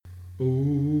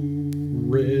Oh,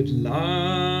 red line.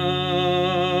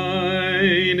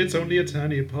 It's only a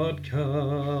tiny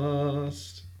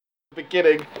podcast.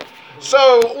 Beginning.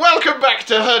 So, welcome back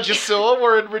to Heard You Saw.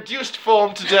 We're in reduced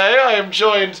form today. I am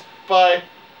joined by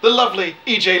the lovely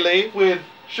EJ Lee with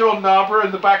Sean Narborough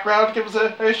in the background. Give us a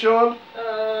hey, Sean.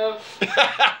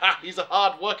 He's a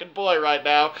hard-working boy right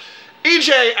now.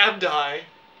 EJ and I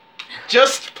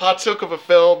just partook of a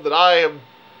film that I am...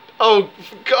 Oh,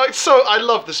 God, I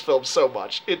love this film so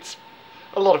much. It's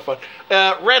a lot of fun.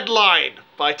 Red Line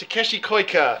by Takeshi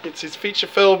Koike. It's his feature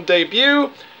film debut.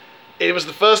 It was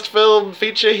the first film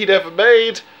feature he'd ever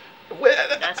made.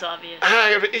 That's obvious.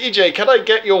 EJ, can I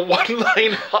get your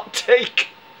one-line hot take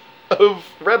of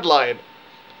Red Line?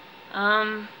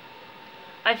 I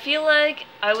feel like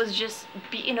I was just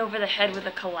beaten over the head with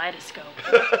a kaleidoscope.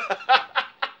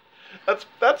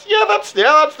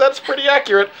 That's pretty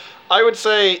accurate. I would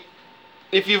say,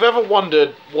 if you've ever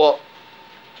wondered what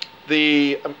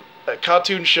the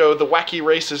cartoon show The Wacky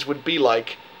Races would be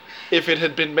like if it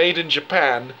had been made in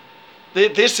Japan,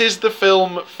 this is the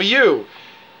film for you.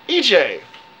 EJ,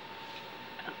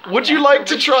 would you like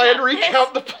to try and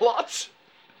recount the plot?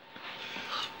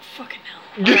 Fucking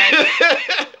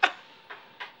hell.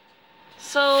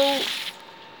 So,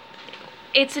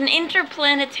 it's an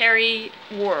interplanetary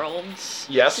worlds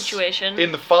situation.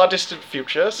 In the far distant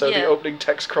future, so Yeah. the opening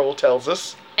text scroll tells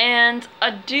us. And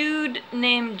a dude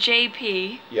named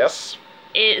JP Yes.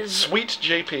 is Sweet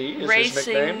JP is his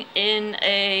racing nickname. in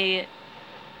a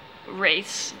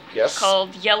race Yes.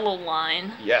 called Yellow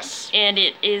Line. Yes. And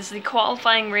it is the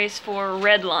qualifying race for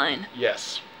Red Line.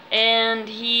 Yes. And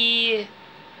his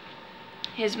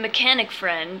mechanic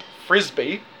friend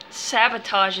Frisbee.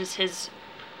 sabotages his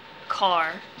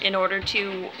car in order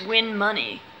to win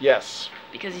money Yes.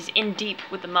 because he's in deep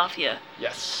with the mafia.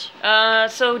 Yes.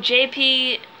 So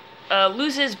JP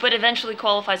loses but eventually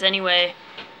qualifies anyway.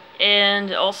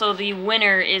 And also the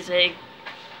winner is a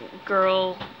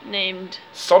girl named...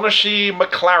 Sonoshi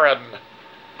McLaren.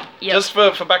 Yep. Just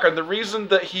for background, the reason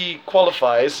that he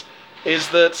qualifies is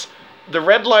that the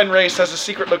Red Line race has a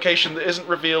secret location that isn't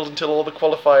revealed until all the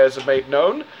qualifiers are made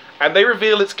known, and they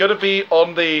reveal it's going to be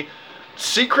on the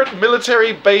secret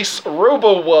military base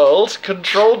Robo World,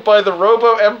 controlled by the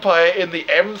Robo Empire in the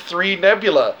M3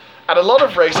 Nebula. And a lot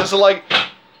of racers are like,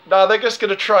 nah, they're just going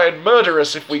to try and murder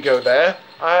us if we go there.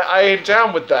 I ain't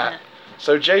down with that. Yeah.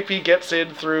 So JP gets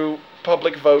in through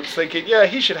public votes thinking, yeah,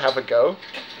 he should have a go.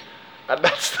 And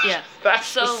that's Yeah.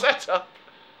 that's the So- setup.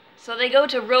 So they go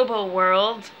to Robo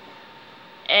World,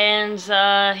 and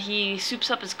he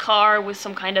soups up his car with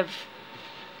some kind of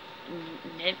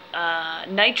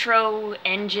nitro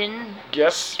engine,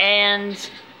 Yes. and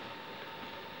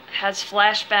has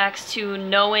flashbacks to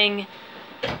knowing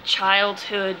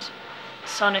childhood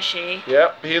Sonoshi.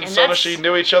 Yep, he and And that's- Sonoshi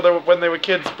knew each other when they were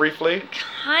kids briefly.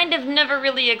 Kind of never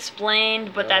really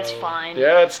explained, but that's fine.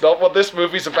 Yeah, it's not what this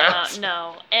movie's about.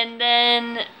 No. And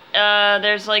then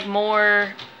there's like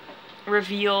more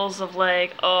reveals of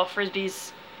like, oh,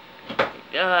 Frisbee's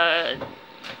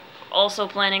also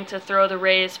planning to throw the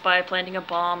race by planting a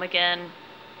bomb again.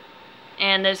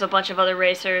 And there's a bunch of other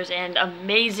racers and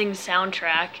amazing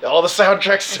soundtrack. Oh, the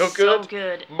soundtrack's so It's good. So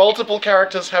good. Multiple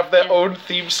characters have their Yeah. own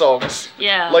theme songs,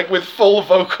 Yeah. like with full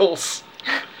vocals.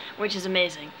 Which is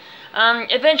amazing.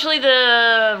 Eventually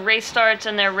the race starts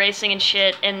and they're racing and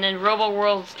shit, and then Robo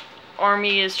World's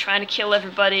army is trying to kill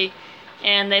everybody,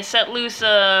 and they set loose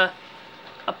a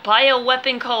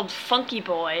bioweapon called Funky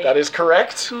Boy, That is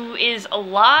correct. who is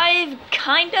alive,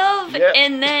 kind of, Yeah.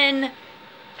 and then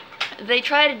they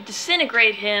try to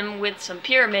disintegrate him with some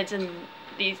pyramids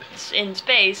in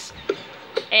space,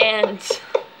 and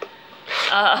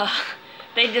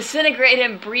they disintegrate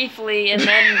him briefly, and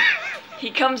then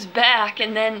he comes back,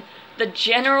 and then the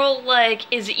general, like,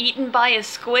 is eaten by a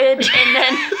squid, and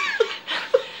then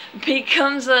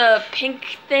becomes a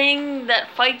pink thing that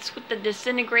fights with the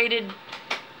disintegrated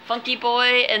Funky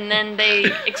Boy, and then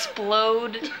they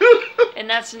explode, and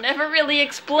that's never really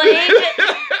explained.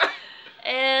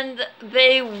 And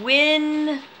they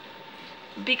win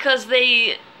because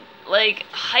they, like,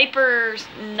 hyper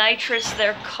nitrous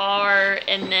their car,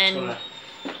 and then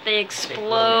they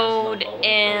explode,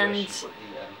 and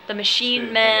the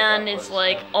Machine Man is,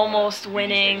 like, almost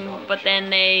winning, but then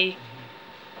they,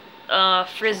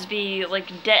 Frisbee, like,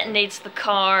 detonates the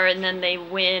car, and then they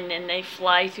win, and they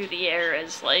fly through the air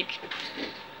as, like,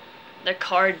 their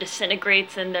car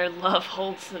disintegrates and their love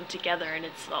holds them together, and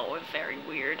it's all very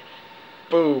weird.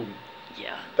 Boom.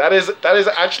 Yeah. That is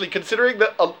actually, considering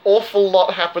that an awful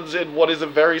lot happens in what is a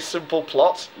very simple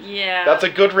plot, Yeah. that's a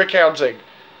good recounting.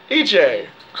 EJ,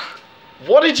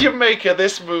 What did you make of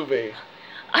this movie?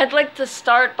 I'd like to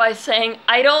start by saying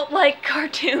I don't like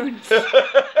cartoons. So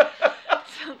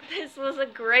this was a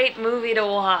great movie to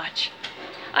watch.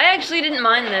 I actually didn't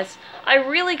mind this. I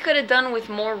really could have done with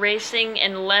more racing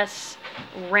and less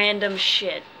random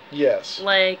shit. Yes.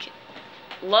 Like,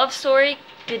 love story,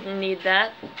 didn't need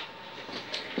that.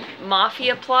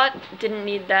 Mafia plot, didn't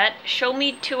need that. Show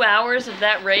me 2 hours of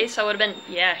that race, I would have been,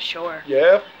 yeah, sure.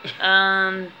 Yeah.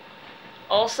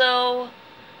 Also,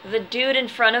 the dude in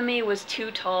front of me was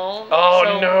too tall. Oh,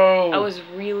 so no. I was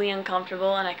really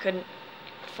uncomfortable and I couldn't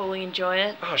fully enjoy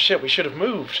it. Oh shit, we should have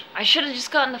moved. I should have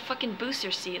just gotten the fucking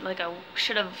booster seat. Like, I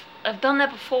should have. I've done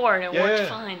that before and it worked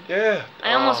fine. Yeah.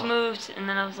 I almost moved and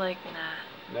then I was like,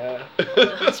 nah. Nah.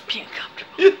 Let's be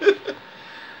uncomfortable.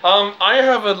 I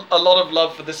have a lot of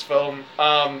love for this film.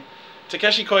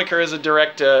 Takeshi Koike is a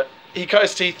director. He cut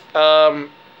his teeth.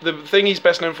 The thing he's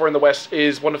best known for in the West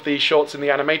is one of the shorts in the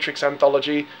Animatrix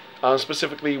anthology,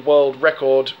 specifically World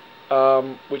Record,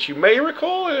 which you may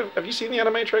recall. Have you seen the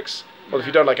Animatrix? Well, if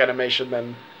you don't like animation,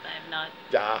 then... I have not.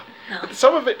 Yeah. No.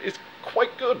 Some of it is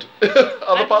quite good.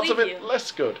 Other parts of believe it, you.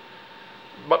 less good.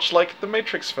 Much like the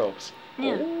Matrix films.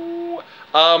 Yeah. Ooh.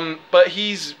 But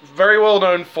he's very well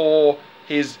known for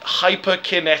his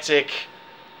hyperkinetic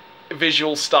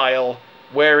visual style,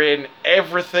 wherein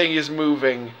everything is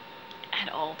moving At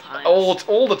all times.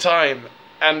 all the time,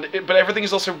 but everything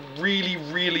is also really,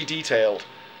 really detailed.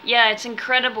 Yeah, it's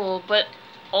incredible, but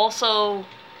also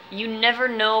you never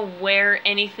know where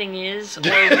anything is or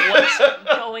what's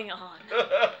going on.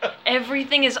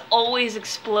 Everything is always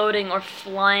exploding or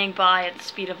flying by at the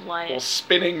speed of light. Or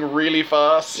spinning really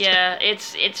fast. Yeah,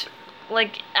 it's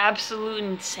like absolute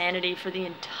insanity for the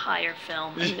entire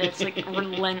film, and it's like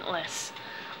relentless.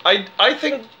 I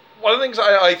think one of the things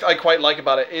I quite like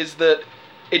about it is that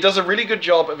it does a really good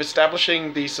job of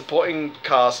establishing the supporting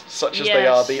cast, such as they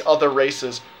are, Yes. the other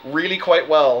races, really quite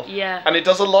well. Yeah. And it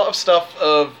does a lot of stuff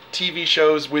of TV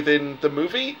shows within the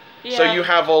movie. So Yeah. you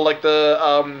have all like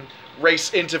the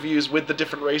race interviews with the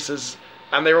different races,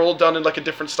 and they're all done in like a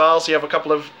different style. So you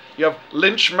have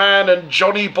Lynchman and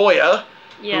Johnny Boyer,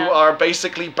 Yeah. who are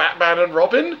basically Batman and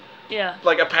Robin, Yeah.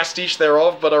 like a pastiche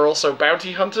thereof, but are also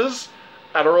bounty hunters,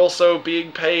 and are also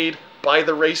being paid by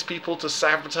the race people to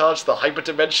sabotage the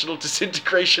hyperdimensional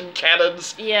disintegration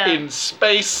cannons Yeah. in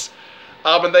space.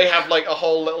 And they have like a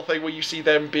whole little thing where you see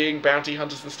them being bounty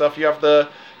hunters and stuff. You have the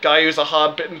guy who's a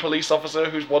hard-bitten police officer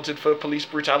who's wanted for police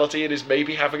brutality and is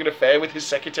maybe having an affair with his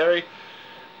secretary.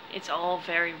 It's all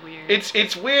very weird.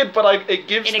 It's weird, but it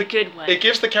gives In a good way. It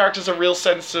gives the characters a real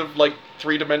sense of like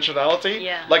three-dimensionality.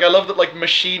 Yeah. Like I love that like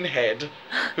Machine Head,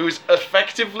 who's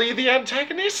effectively the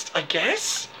antagonist, I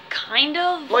guess. Kind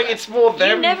of. Like it's more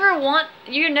them.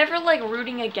 You're never like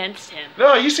rooting against him.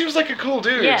 No, he seems like a cool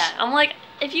dude. Yeah, I'm like,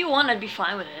 if you won, I'd be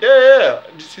fine with it. Yeah.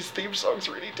 Just his theme song's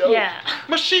really dope. Yeah.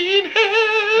 Machine Head.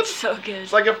 It's so good.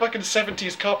 It's like a fucking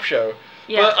 70s cop show.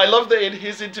 Yeah. But I love that in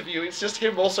his interview, it's just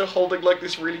him also holding like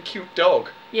this really cute dog.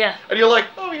 Yeah. And you're like,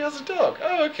 oh, he has a dog.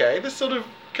 Oh, okay. This sort of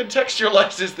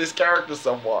contextualizes this character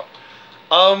somewhat.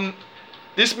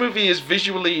 This movie is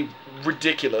visually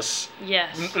ridiculous.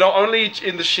 Yes. Not only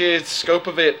in the sheer scope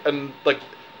of it and like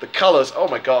the colors. Oh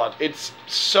my god, it's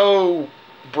so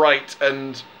bright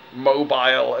and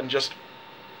mobile and just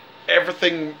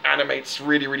everything animates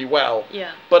really, really well.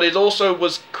 Yeah. But it also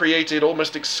was created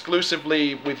almost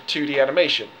exclusively with 2D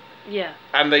animation. Yeah.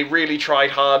 And they really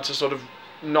tried hard to sort of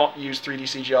not use 3D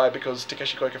CGI because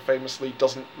Takeshi Koike famously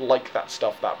doesn't like that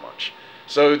stuff that much.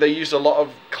 So they used a lot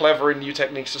of clever and new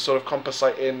techniques to sort of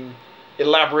compensate in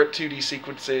elaborate 2D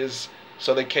sequences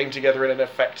so they came together in an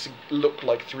effect to look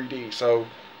like 3D. So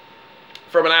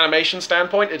from an animation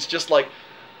standpoint, it's just like,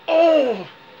 oh,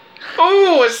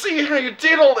 I see how you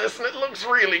did all this and it looks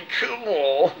really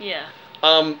cool. Yeah.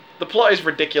 The plot is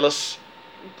ridiculous.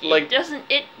 Like,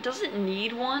 it doesn't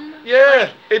need one.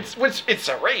 yeah, Like, it's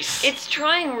a race. it's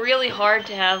trying really hard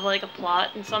to have like a plot,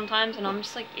 and sometimes, and I'm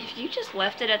just like, if you just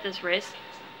left it at this risk,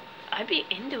 I'd be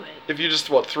into it. If you just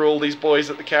threw all these boys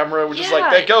at the camera, we're just like,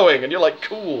 Yeah. they're going, and you're like,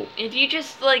 cool. If you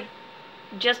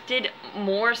just did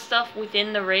more stuff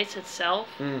within the race itself,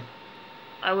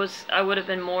 I would have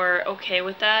been more okay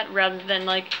with that, rather than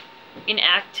like in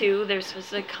Act 2 there's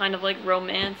this like kind of like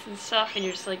romance and stuff, and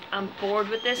you're just like, I'm bored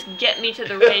with this, get me to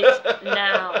the race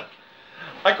now.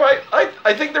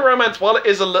 I think the romance, while it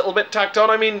is a little bit tacked on,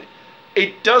 I mean,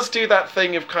 it does do that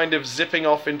thing of kind of zipping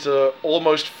off into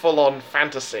almost full-on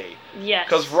fantasy. Yes.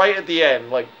 Because right at the end,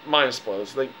 like, minor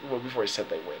spoilers, we've already said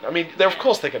they win. I mean, of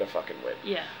course they're gonna fucking win.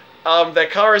 Yeah. Their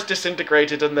car is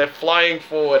disintegrated and they're flying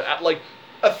forward at like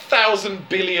 1,000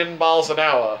 billion miles an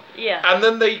hour. Yeah. And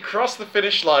then they cross the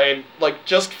finish line, like,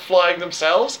 just flying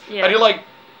themselves. Yeah. And you're like,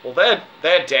 well, they're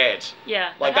dead.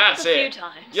 Yeah. Like, that that's happened it. a few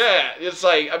times. Yeah, it's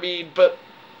like, I mean, but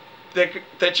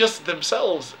they're just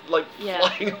themselves, like, Yeah.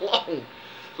 flying along.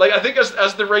 Like, I think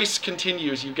as the race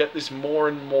continues, you get this more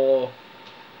and more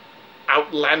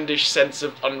outlandish sense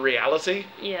of unreality.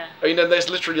 Yeah. I mean, and there's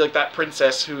literally, like, that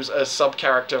princess who's a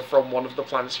sub-character from one of the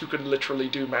planets who can literally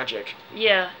do magic.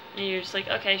 Yeah. And you're just like,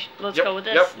 okay, let's Yep, go with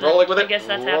this. Yep, Then rolling with it. I guess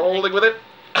that's rolling happening. with it.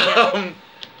 Yeah.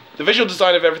 The visual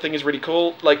design of everything is really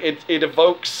cool. Like, it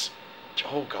evokes,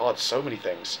 oh god, so many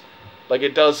things. Like,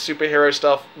 it does superhero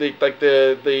stuff.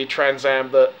 The Trans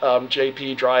Am that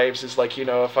JP drives is, like, you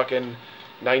know, a fucking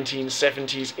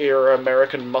 1970s era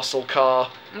American muscle car.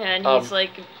 Yeah, and he's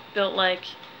like built like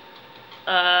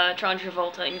John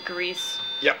Travolta in Grease.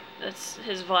 Yep. That's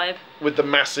his vibe. With the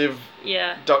massive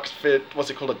Yeah. duck fit,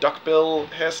 what's it called, a duckbill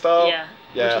hairstyle? Yeah.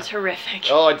 Yeah. Which is horrific.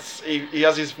 Oh, he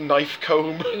has his knife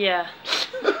comb. Yeah.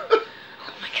 Oh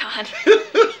my god.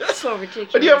 So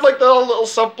ridiculous. And you have, like, the whole little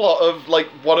subplot of, like,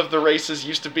 one of the racers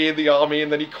used to be in the army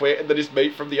and then he quit, and then his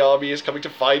mate from the army is coming to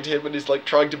find him and is, like,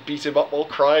 trying to beat him up while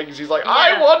crying because he's like, I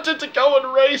Yeah. wanted to go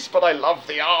and race, but I love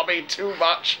the army too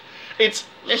much. It's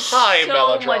There's high so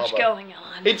melodrama. much going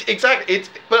on.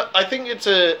 But I think it's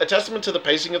a testament to the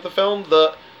pacing of the film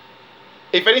that,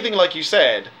 if anything, like you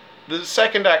said, the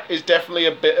second act is definitely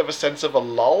a bit of a sense of a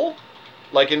lull,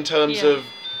 like, in terms Yeah. of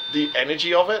the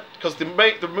energy of it, because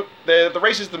the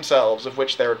races themselves, of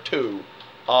which there are 2,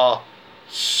 are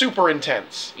super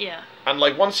intense. Yeah. And,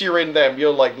 like, once you're in them,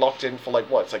 you're, like, locked in for, like,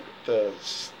 what? It's like the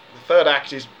third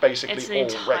act is basically It's the all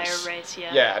entire race,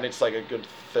 yeah. Yeah, and it's like a good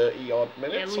 30-odd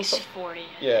minutes. At or least something. 40. I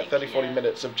Yeah, think, 30, 40 yeah.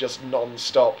 minutes of just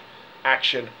non-stop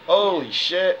action. Holy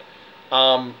shit.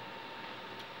 And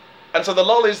so the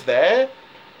lull is there,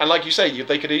 and like you say,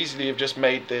 they could easily have just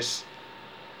made this,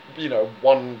 you know,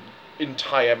 one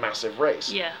entire massive race.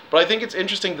 Yeah. But I think it's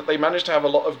interesting that they managed to have a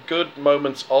lot of good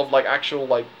moments of, like, actual,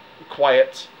 like,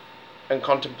 quiet and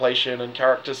contemplation and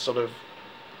characters sort of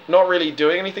not really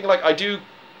doing anything. Like, I do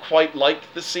quite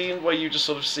like the scene where you just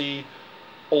sort of see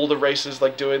all the racers,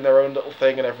 like, doing their own little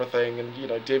thing and everything, and, you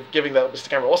know, giving that to the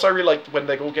camera. Also, I really liked when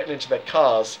they're all getting into their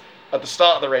cars at the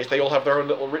start of the race. They all have their own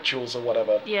little rituals or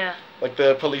whatever. Yeah. Like,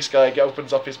 the police guy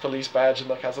opens up his police badge and,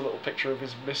 like, has a little picture of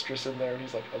his mistress in there, and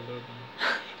he's like, I love you.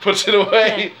 Puts it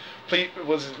away.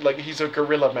 He's a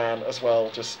gorilla man as well,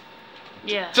 just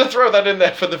Yeah. to throw that in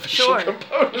there for the visual Sure.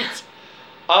 component.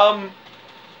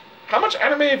 How much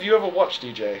anime have you ever watched,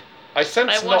 DJ? I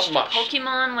sense I watched not much.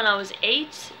 Pokemon when I was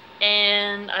 8,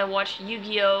 and I watched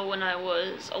Yu-Gi-Oh when I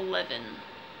was 11.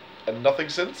 And nothing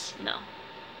since? No.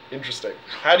 Interesting.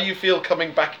 How do you feel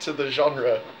coming back to the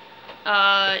genre?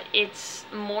 It's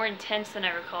more intense than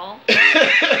I recall,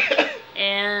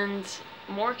 and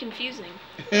more confusing.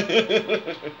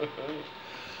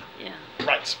 Yeah.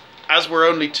 Right. As we're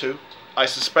only 2, I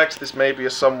suspect this may be a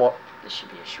somewhat This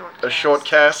should be a short a short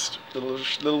cast,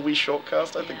 little wee short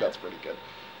cast. I think that's pretty good.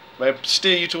 May I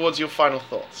steer you towards your final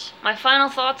thoughts? My final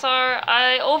thoughts are,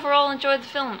 I overall enjoyed the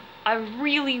film. I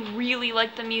really, really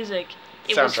liked the music.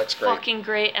 It was Soundtrack's great. fucking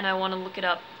great, and I want to look it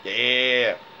up.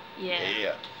 Yeah.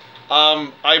 Yeah.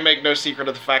 I make no secret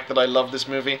of the fact that I love this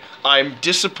movie. I'm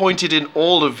disappointed in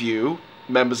all of you,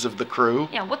 members of the crew.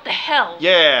 Yeah, what the hell?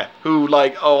 Yeah, who,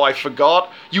 like, oh, I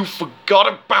forgot. You forgot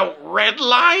about Red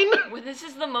Line? Well, this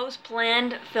is the most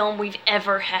planned film we've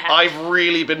ever had. I've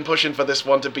really been pushing for this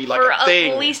one to be like for a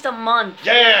thing. at least a month.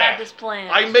 Yeah. We had this planned.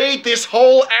 I made this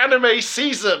whole anime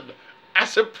season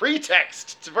as a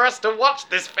pretext for us to watch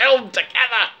this film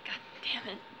together. God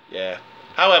damn it. Yeah.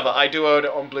 However, I do own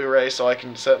it on Blu-ray, so I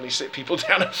can certainly sit people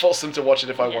down and force them to watch it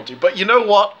if I want to. But you know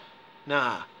what?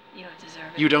 Nah. You don't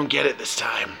deserve it. You don't get it this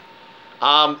time.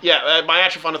 My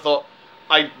actual final thought,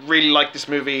 I really like this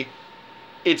movie.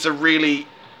 It's a really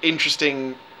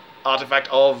interesting artifact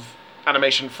of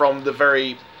animation from the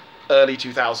very early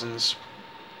 2000s,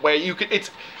 where you could,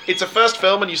 it's a first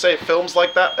film, and you say it feels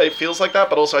like that,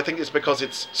 but also I think it's because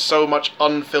it's so much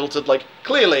unfiltered. Like,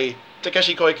 clearly,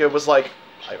 Takeshi Koike was like,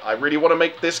 I really want to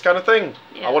make this kind of thing.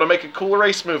 Yeah. I want to make a cool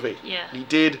race movie. Yeah. And he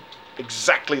did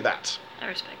exactly that. I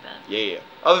respect that. Yeah.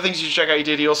 Other things you should check out,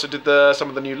 he also did some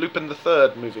of the new Lupin the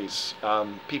Third movies.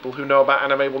 People who know about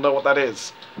anime will know what that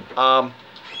is.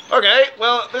 Okay,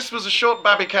 well, this was a short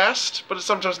baby cast, but it's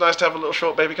sometimes nice to have a little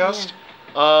short baby cast.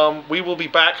 Yeah. We will be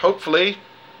back, hopefully,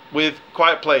 with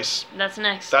Quiet Place. That's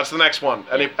next. That's the next one.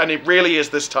 And, Yeah. it really is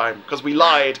this time, because we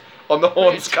lied on the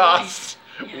Horns cast.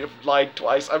 Yeah. We have lied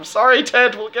twice. I'm sorry,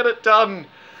 Ted, we'll get it done.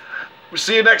 We'll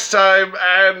see you next time,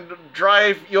 and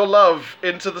drive your love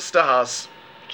into the stars.